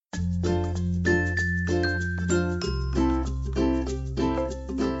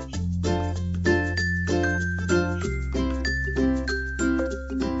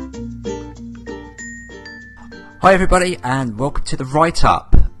Hi everybody, and welcome to the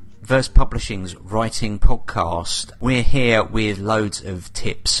Write-Up, Verse Publishing's writing podcast. We're here with loads of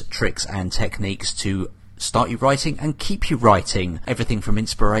tips, tricks and techniques to start you writing and keep you writing. Everything from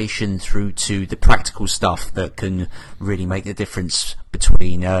inspiration through to the practical stuff that can really make the difference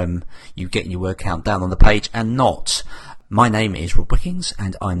between you getting your word count down on the page and not. My name is Rob Wickings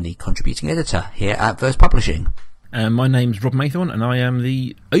and I'm the contributing editor here at Verse Publishing. My name's Rob Maythorne, and I am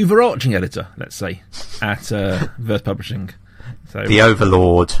the overarching editor, let's say, at Verse Publishing. So, the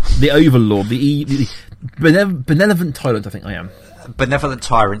Overlord. The Overlord. The benevolent tyrant, I think I am. Benevolent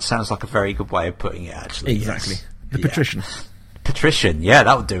tyrant sounds like a very good way of putting it, actually. Exactly. Yes. The patrician. Patrician, yeah,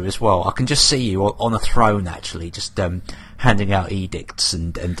 that would do as well. I can just see you on a throne, actually, just handing out edicts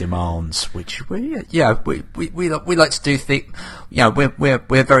and demands, which we like to do.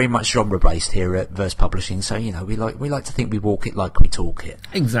 We're very much genre based here at Verse Publishing, so we like to think we walk it like we talk it.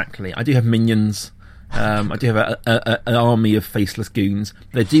 Exactly. I do have minions. I do have an army of faceless goons.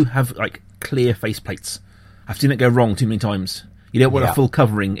 They do have clear faceplates. I've seen it go wrong too many times. You don't want a full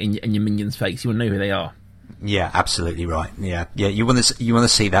covering in your minion's face. You want to know who they are. Yeah, absolutely right. Yeah. You want to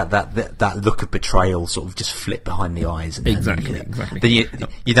see that look of betrayal sort of just flip behind the eyes. And exactly. Then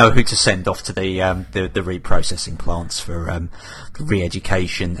you know who to send off to the reprocessing plants for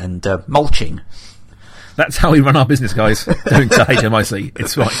re-education and mulching. That's how we run our business, guys. Going to HMIC,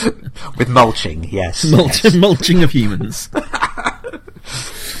 it's fine. With mulching, yes. Mulching of humans.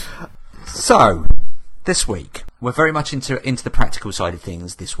 So, this week we're very much into the practical side of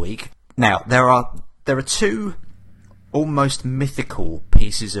things. This week, now there are two almost mythical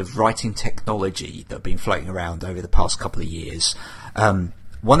pieces of writing technology that have been floating around over the past couple of years.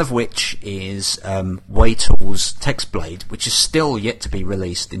 One of which is Waytool's TextBlade, which is still yet to be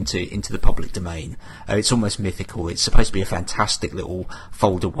released into the public domain. It's almost mythical. It's supposed to be a fantastic little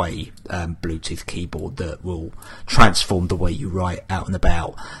fold-away Bluetooth keyboard that will transform the way you write out and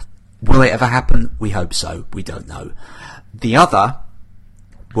about. Will it ever happen? We hope so. We don't know. The other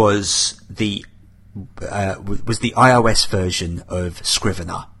was the iOS version of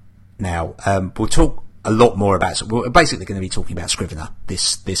Scrivener. Now, we'll talk a lot more about it. We're basically going to be talking about Scrivener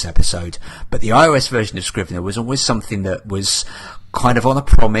this episode. But the iOS version of Scrivener was always something that was kind of on a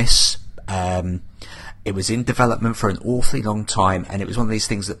promise. It was in development for an awfully long time, and it was one of these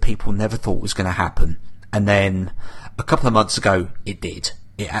things that people never thought was going to happen. And then a couple of months ago, it did.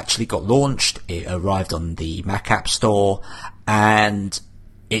 It actually got launched. It arrived on the Mac App Store, and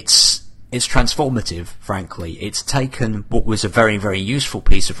it's transformative, frankly. It's taken what was a very, very useful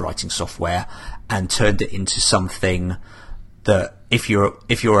piece of writing software and turned it into something that if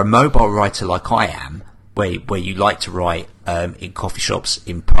you're a mobile writer like I am, where you like to write in coffee shops,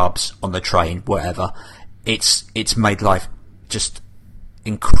 in pubs, on the train, whatever, it's made life just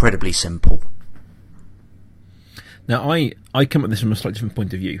incredibly simple. Now, I come at this from a slightly different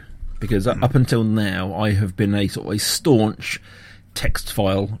point of view, because up until now I have been a sort of a staunch text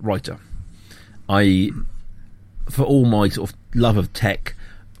file writer. For all my sort of love of tech,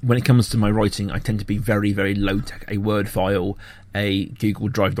 when it comes to my writing, I tend to be very, very low tech. A Word file, a Google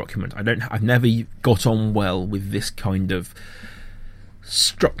Drive document. I've never got on well with this kind of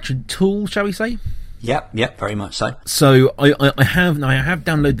structured tool, shall we say? Yep, very much so. So I have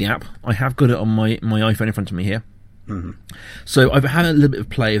downloaded the app. I have got it on my iPhone in front of me here. Mm-hmm. So I've had a little bit of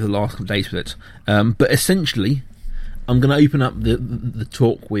play over the last couple of days with it. But essentially, I'm going to open up the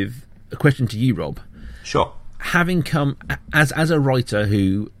talk with a question to you, Rob. Sure. Having come as a writer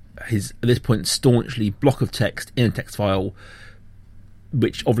who is at this point staunchly block of text in a text file,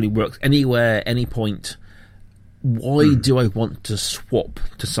 which obviously works anywhere, any point, why do I want to swap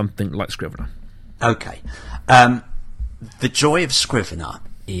to something like Scrivener? Okay. The joy of Scrivener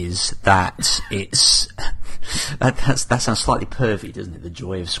is that it's that sounds slightly pervy, doesn't it? The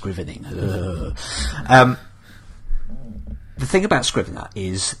joy of scrivening. The thing about Scrivener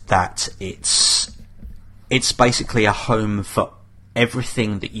is that it's basically a home for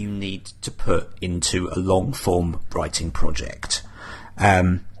everything that you need to put into a long form writing project.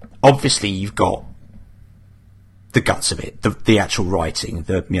 Obviously, you've got the guts of it, the actual writing,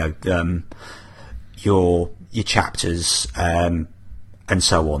 your chapters, and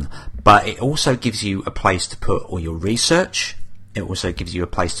so on. But it also gives you a place to put all your research. It also gives you a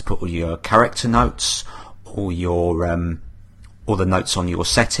place to put all your character notes, all the notes on your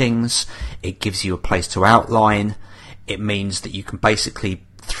settings. It gives you a place to outline. It means that you can basically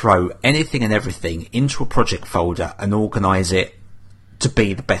throw anything and everything into a project folder and organise it to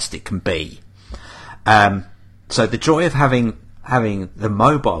be the best it can be. So the joy of having the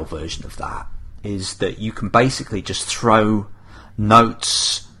mobile version of that is that you can basically just throw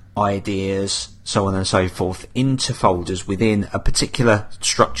notes, ideas, so on and so forth, into folders within a particular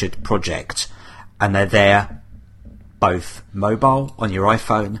structured project, and they're there both mobile, on your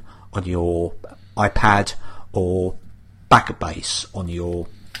iPhone, on your iPad, or back at base on your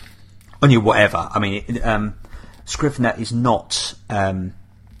whatever. I mean, Scrivener is not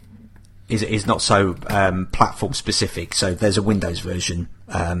is not so platform specific. So there's a Windows version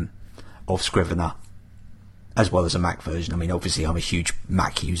of Scrivener as well as a Mac version. I mean, obviously I'm a huge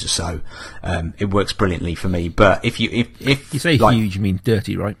Mac user, so it works brilliantly for me. But if you say like, huge, you mean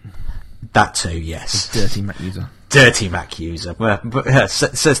dirty, right? That too, yes. A dirty Mac user. Dirty Mac user. Well,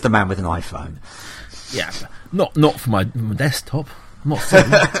 says the man with an iPhone. Yeah, not for my desktop. I'm not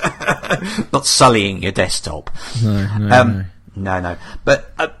sullying. Not sullying your desktop. No. No.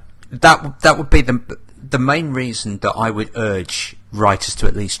 But that would be the main reason that I would urge writers to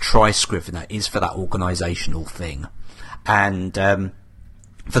at least try Scrivener is for that organisational thing, and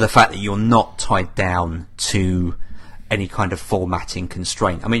for the fact that you're not tied down to any kind of formatting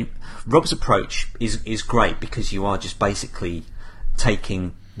constraint. I mean, Rob's approach is great because you are just basically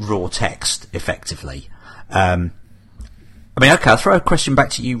taking raw text effectively. I mean, okay, I'll throw a question back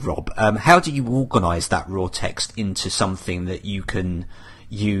to you, Rob. How do you organise that raw text into something that you can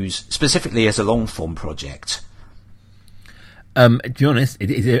use specifically as a long-form project? To be honest, it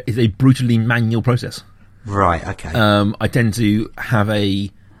is a brutally manual process. Right, okay. I tend to have back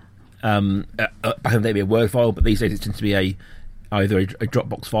in the day, it'd be a Word file, but these days it tends to be either a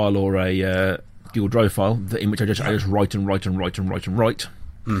Dropbox file or a Google Drive file in which I just write and write.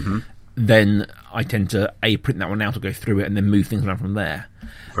 Mm-hmm. Then I tend to print that one out or go through it and then move things around from there.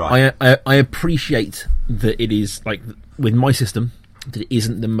 Right. I appreciate that it is, like, with my system, that it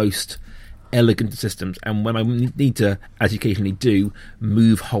isn't the most elegant of systems, and when I need to, as you occasionally do,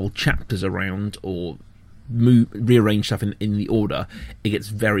 move whole chapters around or rearrange stuff in the order, it gets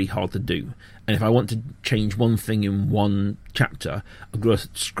very hard to do. And if I want to change one thing in one chapter, I've got to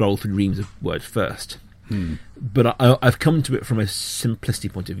scroll through reams of words first. But I've come to it from a simplicity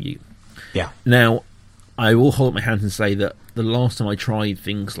point of view. Yeah. Now, I will hold my hands and say that the last time I tried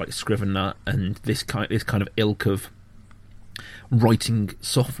things like Scrivener and this kind of ilk of writing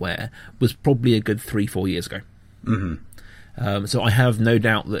software was probably a good 3-4 years ago. Mm-hmm. So I have no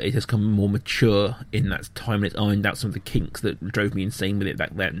doubt that it has come more mature in that time, and it's ironed out some of the kinks that drove me insane with it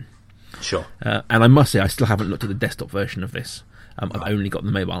back then. Sure. And I must say, I still haven't looked at the desktop version of this. I've only got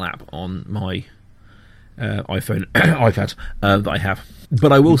the mobile app on my iPhone, iPad that I have.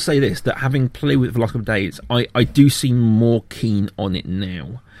 But I will say this, that having played with it for the last couple of days, I do seem more keen on it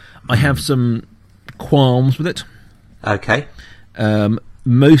now. I have some qualms with it. Okay.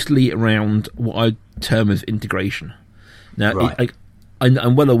 Mostly around what I term as integration. Now, right.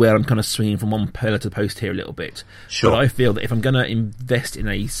 I'm well aware I'm kind of swinging from one pillar to the post here a little bit. Sure. But I feel that if I'm going to invest in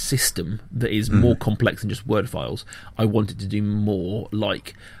a system that is more complex than just Word files, I want it to do more,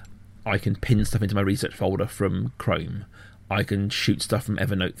 like I can pin stuff into my research folder from Chrome. I can shoot stuff from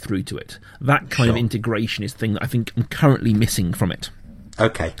Evernote through to it. That kind of integration is the thing that I think I'm currently missing from it.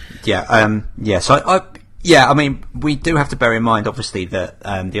 Okay. Yeah. So I mean, we do have to bear in mind, obviously, that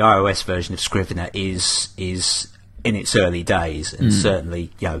the iOS version of Scrivener is in its early days, and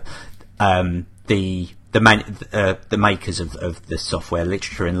certainly, the makers of the software,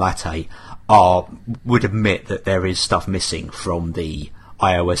 Literature and Latte, would admit that there is stuff missing from the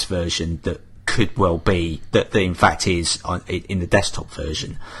iOS version that could well be that in fact is in the desktop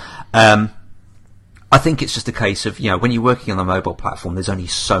version. I think it's just a case of, when you're working on a mobile platform, there's only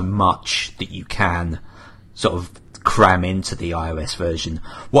so much that you can sort of cram into the iOS version.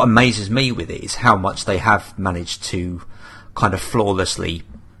 What amazes me with it is how much they have managed to kind of flawlessly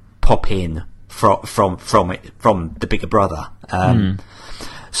pop in from the bigger brother.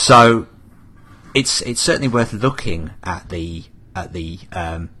 So it's certainly worth looking at the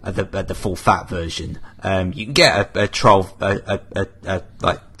full fat version. You can get a trial,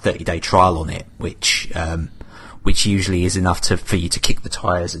 like 30-day trial on it, which usually is enough for you to kick the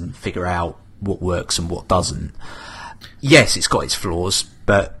tires and figure out what works and what doesn't. Yes, it's got its flaws,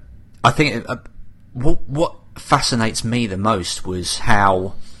 but I think what fascinates me the most was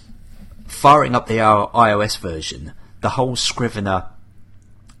how, firing up the iOS version, the whole Scrivener,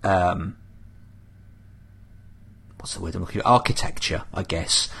 what's the word I'm looking for? Architecture, I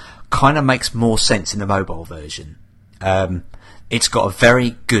guess, kind of makes more sense in the mobile version. It's got a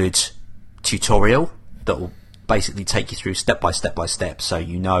very good tutorial that will basically take you through step by step, so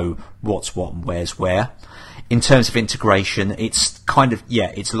you know what's what and where's where. In terms of integration, it's kind of,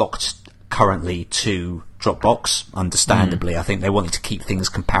 it's locked currently to Dropbox, understandably. I think they wanted to keep things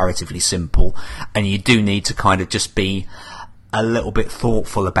comparatively simple, and you do need to kind of just be a little bit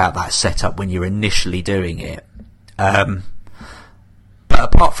thoughtful about that setup when you're initially doing it. But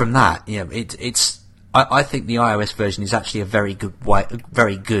apart from that, I think the iOS version is actually a very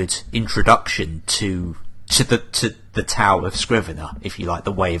good introduction to the Tao of Scrivener, if you like,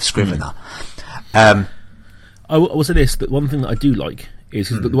 the way of Scrivener. I will say this, that one thing that I do like is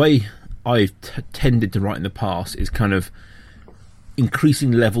that the way I've tended to write in the past is kind of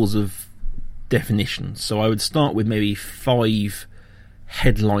increasing levels of definition. So I would start with maybe 5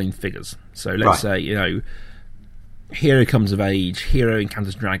 headline figures. So let's say, hero comes of age, hero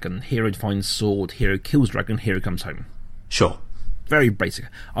encounters dragon, hero finds sword, hero kills dragon, hero comes home. Sure. Very basic.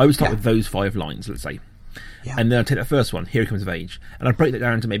 I would start with those 5 lines, let's say. Yeah. And then I'd take that first one, hero comes of age, and I'd break that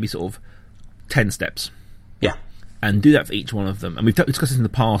down into maybe sort of 10 steps. Yeah. And do that for each one of them. And we've discussed this in the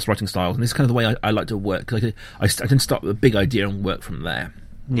past, writing styles, and this is kind of the way I like to work. Cause I tend to start with a big idea and work from there.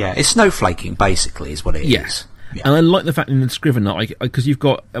 Yeah, it's snowflaking, basically, is what it is. Yeah. And I like the fact in the Scrivener, because you've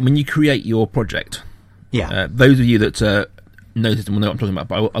got, when you create your project, those of you that noticed and will know what I'm talking about,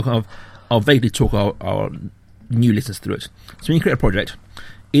 but I'll vaguely talk our new listeners through it. So when you create a project,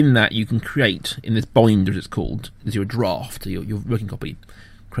 in that you can create, in this binder as it's called, as your draft, your working copy,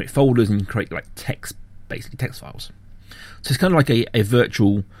 create folders and create like text, basically text files. So it's kind of like a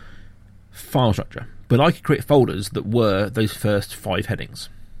virtual file structure. But I could create folders that were those first 5 headings.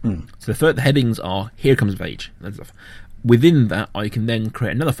 So the headings are here comes of age and stuff. Within that, I can then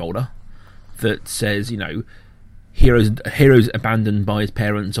create another folder that says, heroes abandoned by his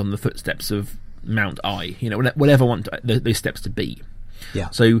parents on the footsteps of Mount I. Whatever I want those steps to be. Yeah.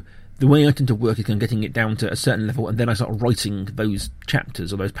 So the way I tend to work is kind of getting it down to a certain level, and then I start writing those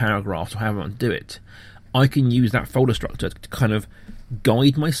chapters or those paragraphs or however I want to do it. I can use that folder structure to kind of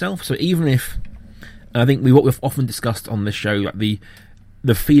guide myself. So even if, I think what we've often discussed on this show, like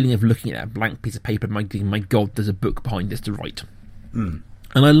the feeling of looking at a blank piece of paper and thinking, my God, there's a book behind this to write. And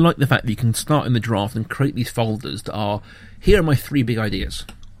I like the fact that you can start in the draft and create these folders that are, here are my 3 big ideas.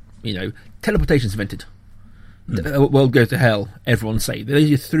 Teleportation's invented. The world goes to hell, everyone's saved. Those are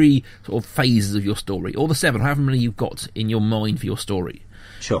your 3 sort of phases of your story, or the 7, however many you've got in your mind for your story.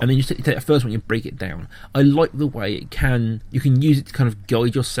 Sure. And then you take that first one, you break it down. I like the way you can use it to kind of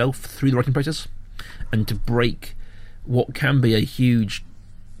guide yourself through the writing process and to break what can be a huge,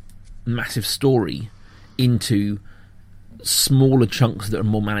 massive story into smaller chunks that are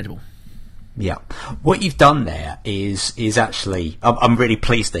more manageable. Yeah. What you've done there is actually, I'm really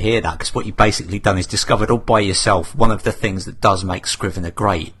pleased to hear that, because what you've basically done is discovered all by yourself one of the things that does make Scrivener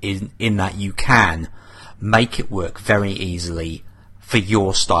great, in that you can make it work very easily for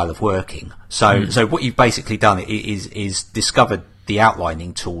your style of working. So what you've basically done is discovered the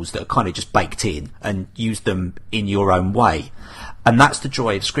outlining tools that are kind of just baked in and use them in your own way. And that's the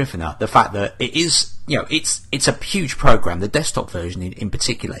joy of Scrivener. The fact that it is, it's a huge program. The desktop version in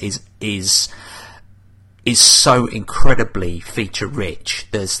particular is so incredibly feature rich.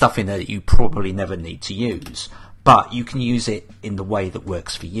 There's stuff in there that you probably never need to use, but you can use it in the way that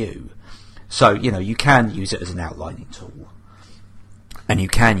works for you. So, you can use it as an outlining tool, and you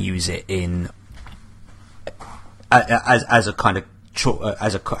can use it in as a kind of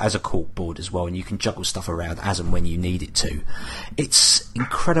as a corkboard as well, and you can juggle stuff around as and when you need it to. It's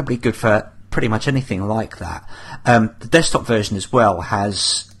incredibly good for pretty much anything like that. The desktop version as well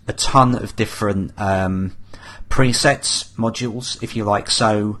has a ton of different presets, modules, if you like.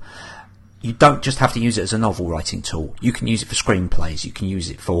 So you don't just have to use it as a novel writing tool. You can use it for screenplays. You can use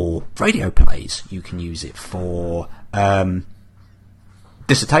it for radio plays. You can use it for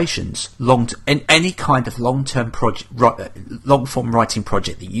dissertations, any kind of long-term project, long-form writing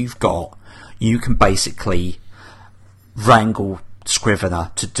project that you've got. You can basically wrangle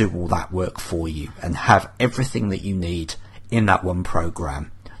Scrivener to do all that work for you and have everything that you need in that one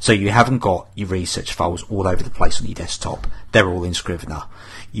program. So you haven't got your research files all over the place on your desktop. They're all in Scrivener.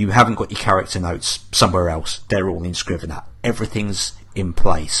 You haven't got your character notes somewhere else. They're all in Scrivener. Everything's in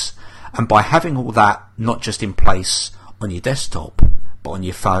place. And by having all that not just in place on your desktop, but on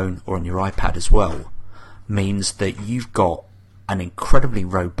your phone or on your iPad as well, means that you've got an incredibly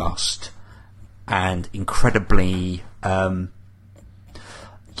robust and incredibly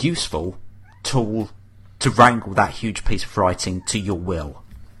useful tool to wrangle that huge piece of writing to your will.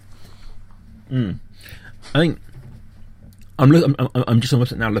 I think I'm just on the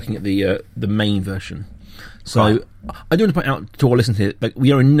website now looking at the main version, So Right. I do want to point out to our listeners here, like,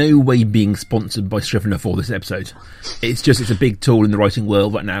 we are in no way being sponsored by Scrivener for this episode. It's a big tool in the writing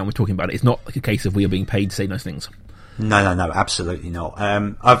world right now, and we're talking about it. It's not like a case of we are being paid to say nice things. No, absolutely not.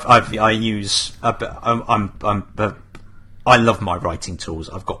 I love my writing tools.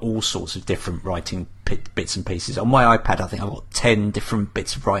 I've got all sorts of different writing bits and pieces. On my iPad, I think I've got 10 different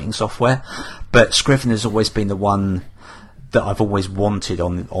bits of writing software, but Scrivener's always been the one that I've always wanted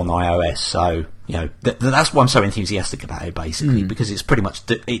on iOS. So, that's why I'm so enthusiastic about it, basically, because it's pretty much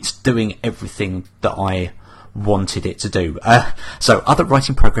it's doing everything that I wanted it to do. So other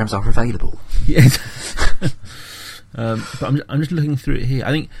writing programs are available. Yes. But I'm just looking through it here.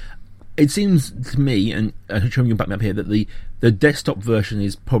 I think it seems to me, and I'm showing you back me up here, that the desktop version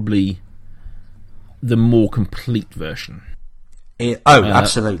is probably the more complete version.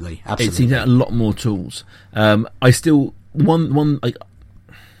 Absolutely. It seems to have a lot more tools. I still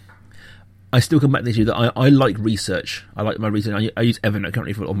I still come back to the issue that I like research. I like my research. I use Evernote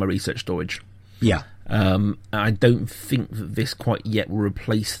currently for all my research storage. Yeah. I don't think that this quite yet will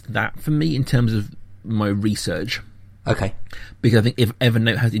replace that for me in terms of my research. Okay. Because I think if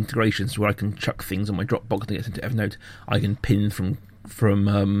Evernote has integrations where I can chuck things on my Dropbox and get into Evernote, I can pin from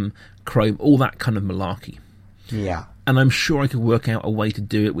Chrome, all that kind of malarkey. Yeah. And I'm sure I could work out a way to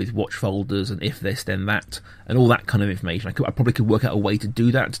do it with watch folders and if this then that and all that kind of information. I probably could work out a way to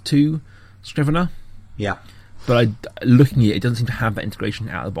do that to Scrivener. Yeah. But looking at it, it doesn't seem to have that integration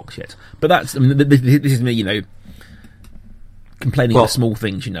out of the box yet. But that's, I mean, this is me, complaining about small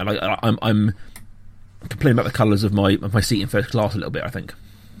things. Like I'm complaining about the colours of my seat in first class a little bit, I think.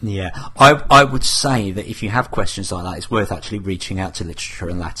 Yeah, I would say that if you have questions like that, it's worth actually reaching out to Literature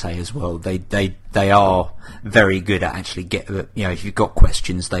and Latte as well. They are very good at actually if you've got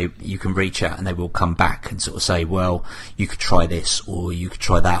questions, you can reach out and they will come back and sort of say, well, you could try this or you could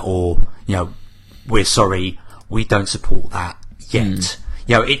try that, or we're sorry, we don't support that yet.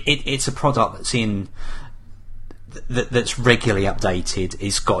 It's a product that's regularly updated.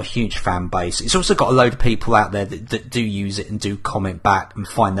 It's got a huge fan base. It's also got a load of people out there that do use it and do comment back and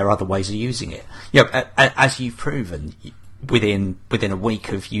find there are other ways of using it. As you've proven within a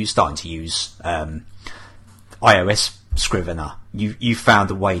week of you starting to use iOS Scrivener, you found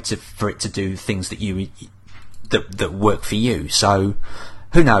a way for it to do things that work for you. So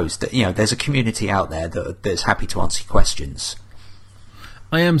who knows? That there's a community out there that's happy to answer your questions.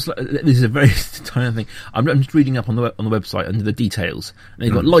 This is a very tiny thing. I'm just reading up on the website under the details, and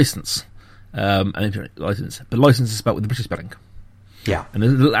they've got license, and license, but license is spelled with the British spelling. Yeah, and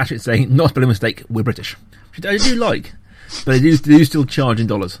there's a little asterisk saying, "Not a spelling mistake, we're British," which I do like, but they do still charge in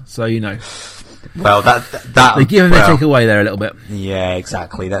dollars, so Well, that they give and they take away there a little bit. Yeah,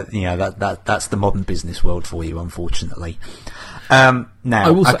 exactly. That's the modern business world for you, unfortunately. Now, I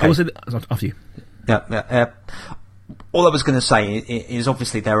will say after you. Yeah. All I was going to say is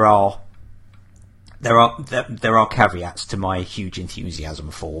obviously there are caveats to my huge enthusiasm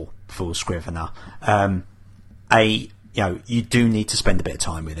for Scrivener. You do need to spend a bit of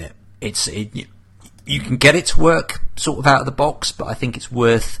time with it. You can get it to work sort of out of the box, but I think it's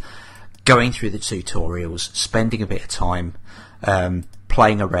worth going through the tutorials, spending a bit of time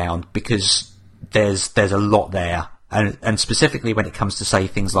playing around, because there's a lot there. And specifically when it comes to, say,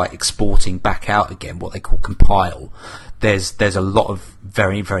 things like exporting back out again, what they call compile, there's a lot of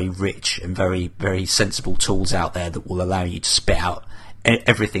very, very rich and very, very sensible tools out there that will allow you to spit out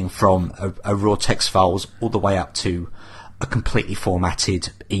everything from a raw text files all the way up to a completely formatted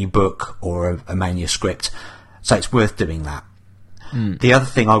ebook or a manuscript. So it's worth doing that. The other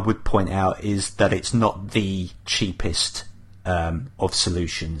thing I would point out is that it's not the cheapest of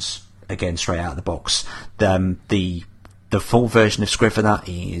solutions. Again, straight out of the box. The full version of Scrivener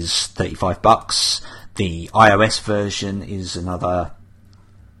is $35. The iOS version is another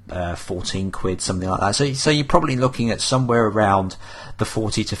 14 quid, something like that. So you're probably looking at somewhere around the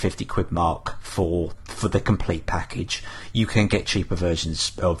 40 to 50 quid mark for the complete package. You can get cheaper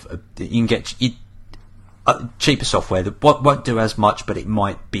versions cheaper software that won't do as much, but it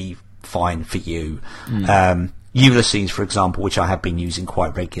might be fine for you. Ulysses, for example, which I have been using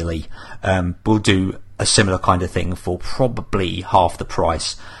quite regularly, will do a similar kind of thing for probably half the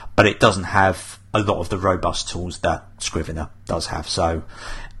price, but it doesn't have a lot of the robust tools that Scrivener does have. So,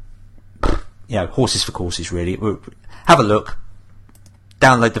 horses for courses, really. Have a look,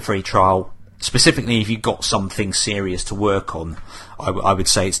 download the free trial. Specifically, if you've got something serious to work on, I would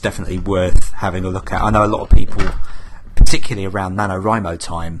say it's definitely worth having a look at. I know a lot of people, particularly around NaNoWriMo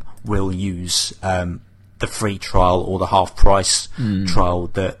time, will use the free trial or the half price trial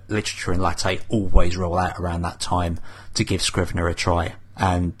that Literature and Latte always roll out around that time to give Scrivener a try.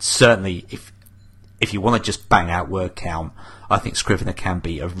 And certainly, if you want to just bang out word count, I think Scrivener can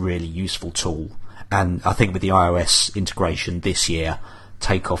be a really useful tool. And I think with the iOS integration this year,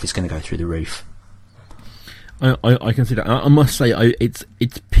 takeoff is going to go through the roof. I can see that. I must say, it's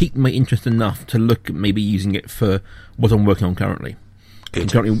piqued my interest enough to look at maybe using it for what I'm working on currently.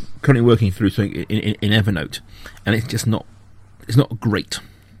 Good. I'm currently working through something in Evernote, and it's just not great.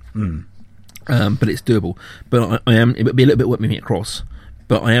 But it's doable. But it would be a little bit worth moving across.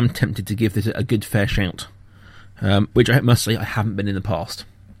 But I am tempted to give this a good fair shout, which I must say I haven't been in the past.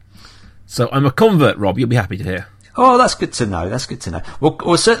 So I'm a convert, Rob. You'll be happy to hear. Oh, that's good to know. That's good to know.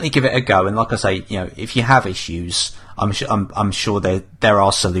 We'll certainly give it a go. And like I say, if you have issues, I'm sure there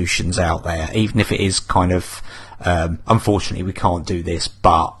are solutions out there. Even if it is kind of, unfortunately, we can't do this,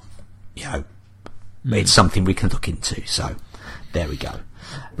 but it's something we can look into. So there we go.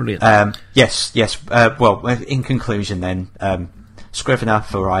 Brilliant. Yes. Well, in conclusion, then, Scrivener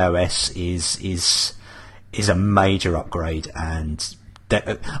for iOS is a major upgrade, and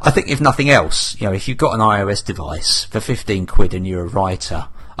I think if nothing else, if you've got an iOS device for £15 and you're a writer,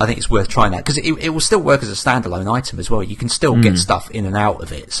 I think it's worth trying that, because it will still work as a standalone item as well. You can still get stuff in and out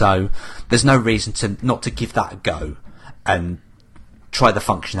of it, so there's no reason not to give that a go and try the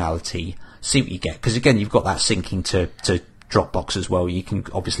functionality, see what you get. Because again, you've got that syncing to Dropbox as well. You can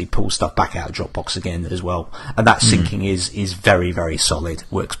obviously pull stuff back out of Dropbox again as well, and that syncing is very, very solid,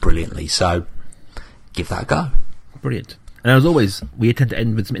 works brilliantly, so give that a go. Brilliant. And as always, we tend to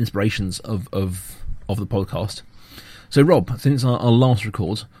end with some inspirations of the podcast. So, Rob, since our last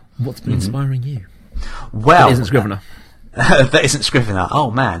record, what's been inspiring you? Well, that isn't Scrivener. That isn't Scrivener. Oh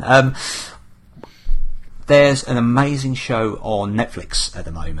man, there's an amazing show on Netflix at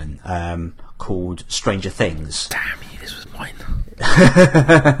the moment called Stranger Things. Damn you, this was mine.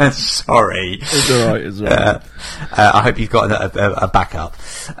 Sorry. It's all right. I hope you've got a backup.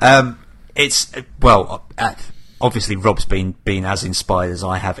 Obviously Rob's been as inspired as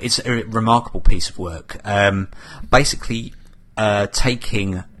I have. It's a remarkable piece of work. Basically,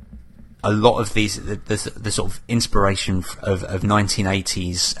 taking a lot of the sort of inspiration of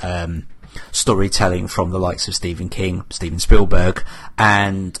 1980s storytelling from the likes of Stephen King, Steven Spielberg,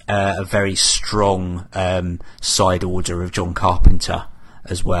 and a very strong side order of John Carpenter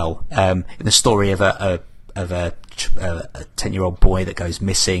as well. In the story of a 10-year-old boy that goes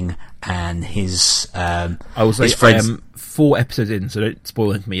missing, and his I will say his friends. 4 episodes in, so don't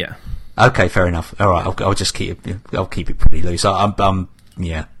spoil it for me yet. Okay, fair enough. All right, I'll just keep it pretty loose. I'm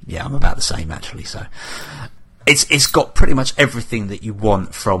about the same actually. So it's got pretty much everything that you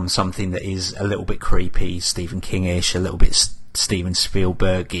want from something that is a little bit creepy, Stephen King-ish, a little bit Steven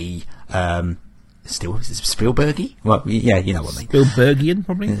Spielberg-y. Spielberg-y? Well, yeah, you know what I mean. Spielbergian,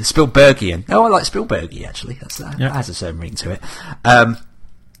 probably? Spielbergian. Oh, I like Spielberg-y, actually. That has a certain ring to it.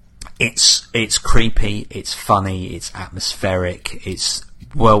 It's creepy, it's funny, it's atmospheric, it's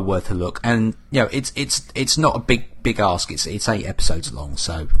well worth a look. And, it's not a big ask. It's 8 episodes long,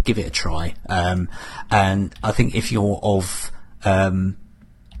 so give it a try. And I think if you're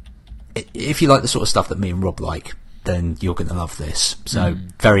if you like the sort of stuff that me and Rob like, then you're going to love this. So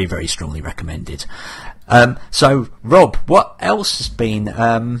very, very strongly recommended. So Rob, what else has been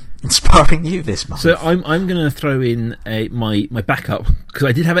inspiring you this month? So I'm going to throw in my backup, because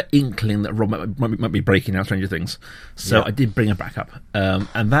I did have an inkling that Rob might be breaking out Stranger Things. So I did bring a backup,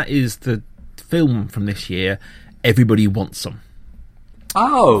 and that is the film from this year, Everybody Wants Some.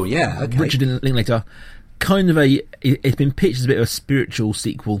 Oh yeah, okay. Richard Linklater, kind of it's been pitched as a bit of a spiritual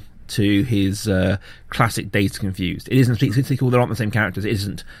sequel to his classic Dazed and Confused. It isn't a sequel, there aren't the same characters, it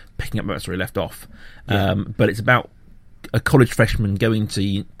isn't picking up where the story left off. But it's about a college freshman going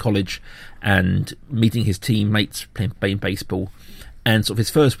to college and meeting his teammates, playing baseball, and sort of his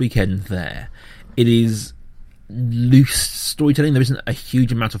first weekend there. It is loose storytelling, there isn't a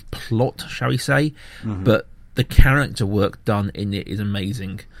huge amount of plot, shall we say, but the character work done in it is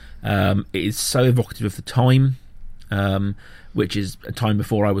amazing. It is so evocative of the time, which is a time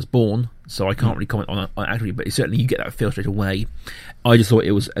before I was born, so I can't really comment on it actually, but certainly you get that feel straight away. I just thought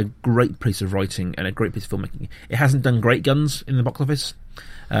it was a great piece of writing and a great piece of filmmaking. It hasn't done great guns in the box office,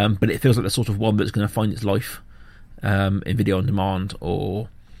 but it feels like the sort of one that's going to find its life in video on demand or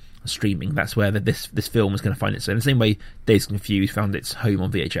streaming. That's where this film is going to find itself. In the same way Dazed and Confused found its home on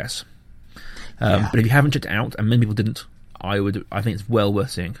VHS. But if you haven't checked it out, and many people didn't, I think it's well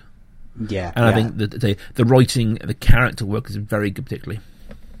worth seeing. Yeah, and I think the writing, the character work is very good, particularly.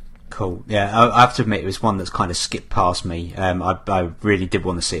 Cool. Yeah, I have to admit it was one that's kind of skipped past me. I really did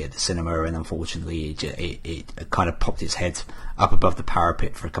want to see it at the cinema, and unfortunately it kind of popped its head up above the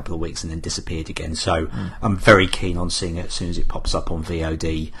parapet for a couple of weeks and then disappeared again. So I'm very keen on seeing it as soon as it pops up on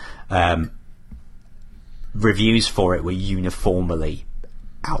VOD. reviews for it were uniformly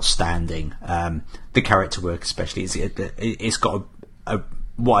outstanding. The character work, especially, it's got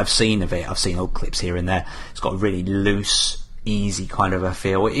what I've seen of it. I've seen old clips here and there. It's got a really loose, easy kind of a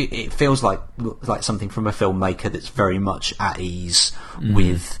feel. It feels like something from a filmmaker that's very much at ease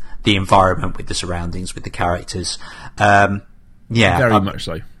with the environment, with the surroundings, with the characters. Very much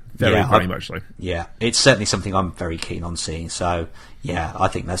so. Very much so. Yeah, it's certainly something I'm very keen on seeing. So yeah, I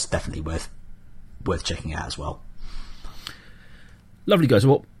think that's definitely worth checking out as well. Lovely, guys.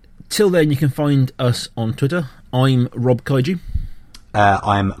 Well, till then, you can find us on Twitter. I'm Rob Kaiju.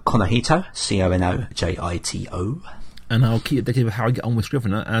 I'm Konohito, Konojito. And I'll keep updated with how I get on with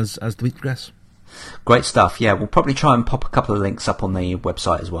Scrivener as the week progresses. Great stuff. Yeah, we'll probably try and pop a couple of links up on the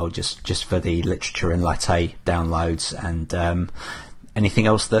website as well, just for the literature and latte downloads and anything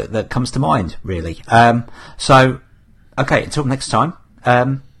else that comes to mind, really. So, okay, until next time,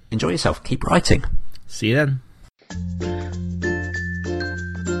 enjoy yourself. Keep writing. See you then.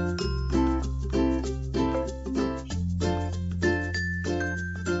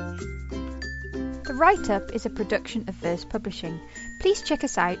 The Write-Up is a production of Verse Publishing. Please check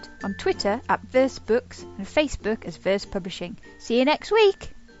us out on Twitter at Verse Books and Facebook as Verse Publishing. See you next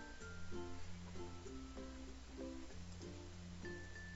week!